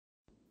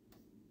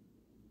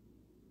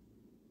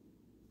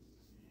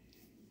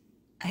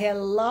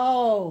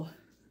Hello.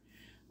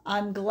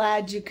 I'm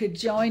glad you could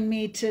join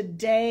me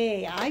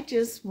today. I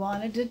just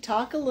wanted to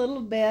talk a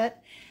little bit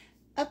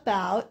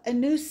about a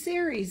new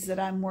series that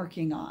I'm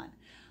working on.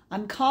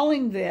 I'm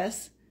calling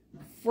this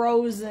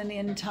Frozen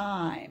in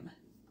Time.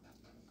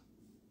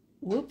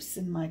 Whoops,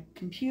 in my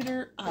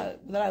computer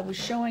that I was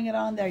showing it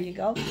on, there you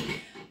go.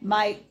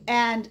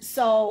 And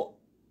so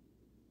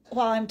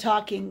while I'm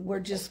talking,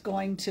 we're just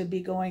going to be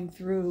going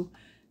through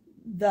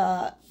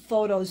the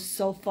photos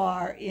so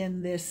far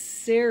in this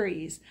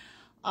series.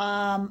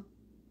 I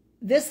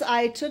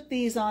took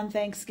these on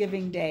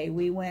Thanksgiving Day.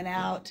 We went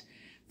out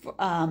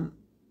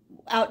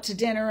to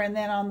dinner, and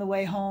then on the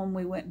way home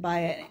we went by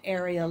an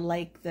area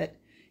lake that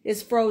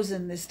is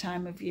frozen this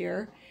time of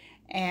year.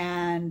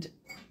 And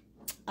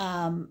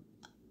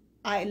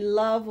I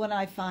love when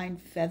I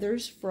find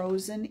feathers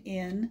frozen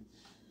in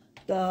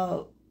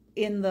the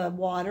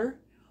water,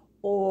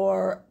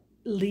 or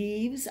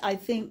leaves. I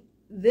think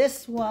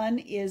this one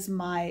is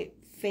my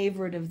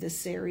favorite of the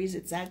series.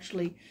 It's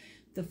actually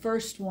the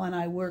first one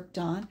I worked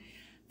on.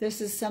 This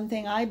is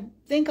something I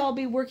think I'll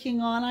be working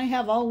on. I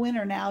have all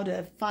winter now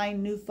to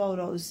find new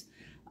photos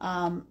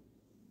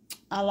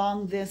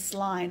along this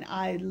line.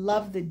 I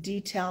love the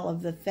detail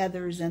of the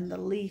feathers and the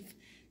leaf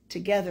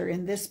together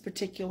in this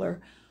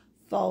particular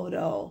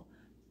photo.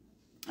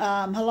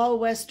 Hello,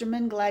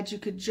 Westerman. Glad you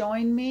could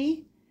join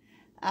me.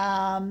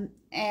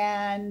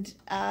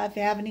 If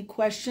you have any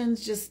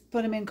questions, just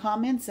put them in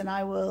comments and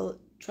I will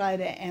try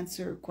to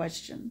answer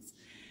questions.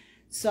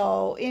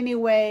 So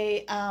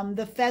anyway,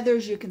 the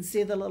feathers, you can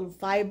see the little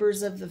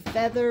fibers of the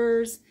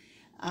feathers,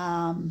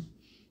 and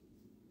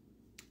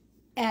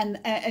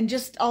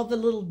just all the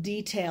little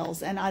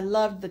details. And I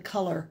love the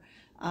color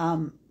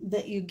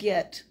that you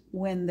get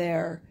when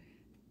they're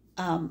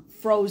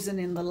frozen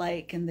in the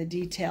lake, and the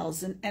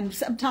details. And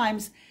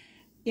sometimes,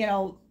 you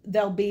know,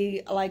 they'll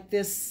be like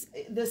this.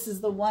 This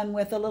is the one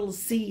with a little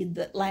seed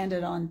that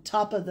landed on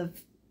top of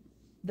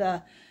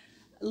the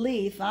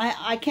leaf.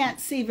 I can't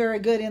see very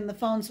good in the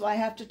phone, so I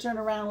have to turn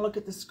around and look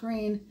at the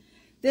screen.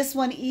 This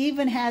one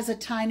even has a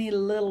tiny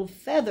little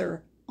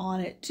feather on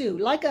it too,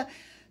 like a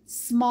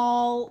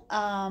small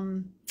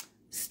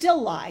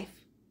still life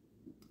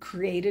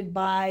created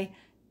by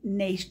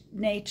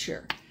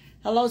nature.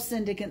 Hello,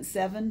 Syndicate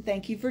 7.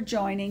 Thank you for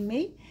joining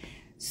me.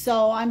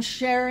 So I'm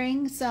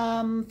sharing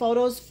some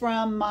photos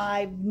from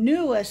my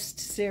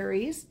newest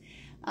series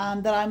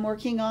that I'm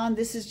working on.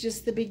 This is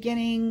just the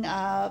beginning,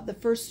 the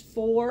first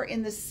 4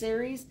 in the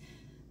series.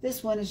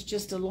 This one is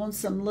just a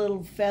lonesome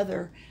little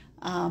feather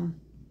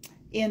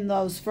in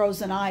those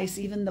frozen ice.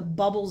 Even the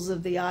bubbles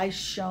of the ice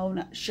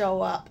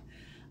show up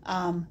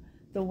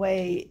the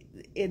way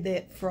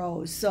it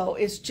froze. So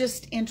it's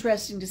just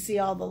interesting to see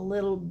all the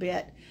little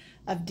bit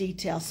of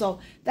detail. So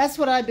that's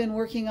what I've been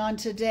working on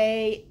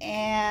today.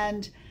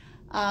 And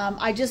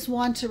I just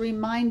want to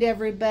remind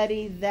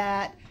everybody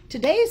that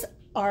today's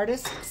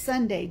Artist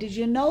Sunday. Did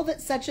you know that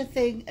such a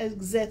thing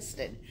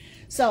existed?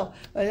 So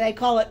they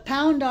call it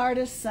Pound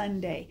Artist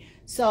Sunday.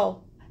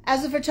 So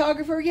as a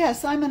photographer,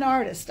 yes, I'm an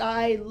artist.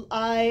 I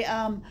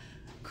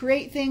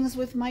create things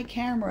with my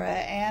camera,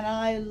 and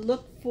I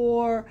look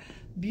for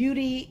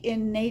beauty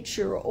in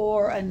nature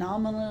or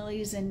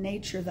anomalies in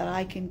nature that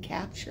I can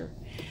capture.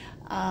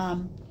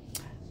 For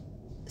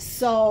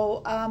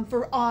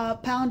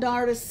Pound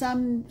Artist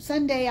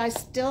Sunday, I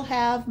still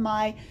have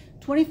my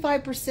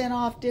 25%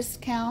 off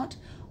discount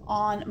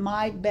on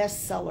my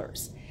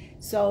bestsellers.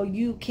 So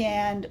you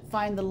can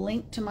find the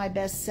link to my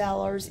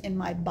bestsellers in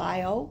my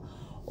bio,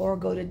 or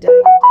go to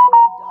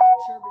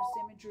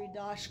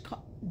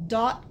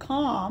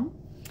www.cherbertsimagery.com.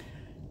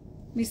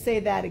 Let me say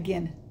that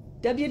again.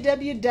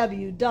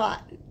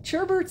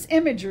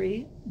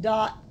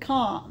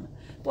 www.cherbertsimagery.com.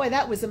 Boy,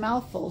 that was a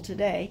mouthful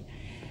today.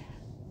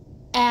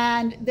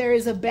 And there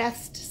is a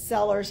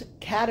bestsellers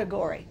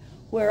category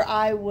where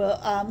I will,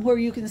 where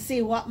you can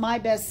see what my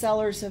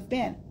bestsellers have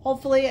been.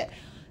 Hopefully,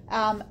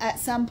 at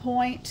some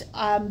point,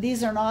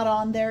 these are not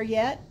on there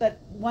yet,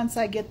 but once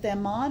I get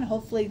them on,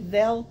 hopefully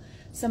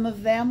some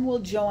of them will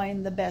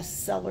join the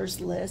bestsellers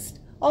list.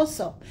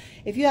 Also,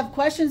 if you have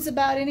questions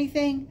about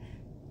anything,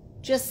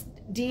 just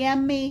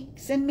DM me,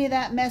 send me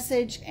that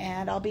message,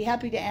 and I'll be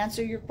happy to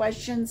answer your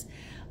questions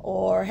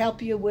or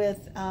help you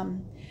with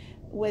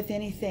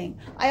anything.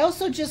 I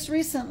also just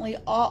recently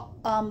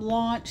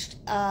launched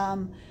a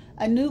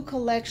new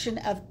collection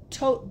of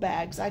tote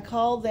bags. I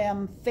call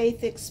them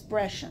Faith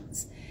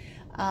Expressions.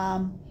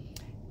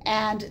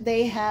 And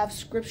they have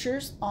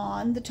scriptures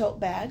on the tote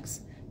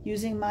bags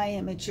using my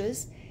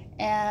images.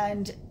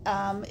 And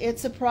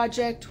it's a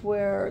project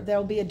where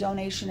there'll be a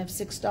donation of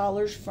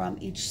 $6 from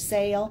each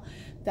sale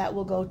that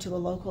will go to a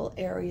local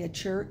area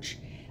church.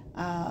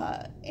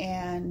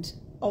 And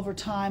over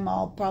time,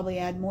 I'll probably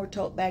add more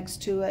tote bags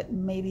to it,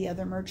 and maybe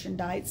other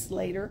merchandise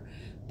later.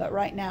 But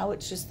right now,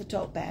 it's just the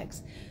tote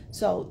bags.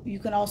 So you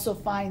can also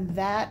find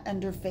that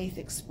under Faith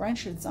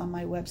Expressions on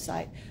my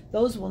website.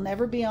 Those will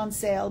never be on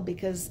sale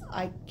because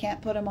I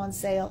can't put them on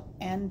sale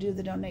and do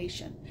the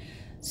donation.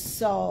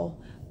 So,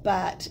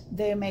 but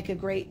they make a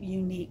great,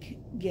 unique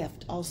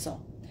gift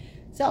also.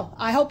 So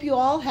I hope you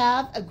all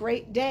have a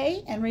great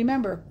day. And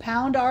remember,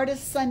 Pound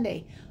Artist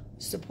Sunday.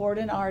 Support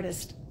an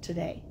artist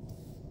today.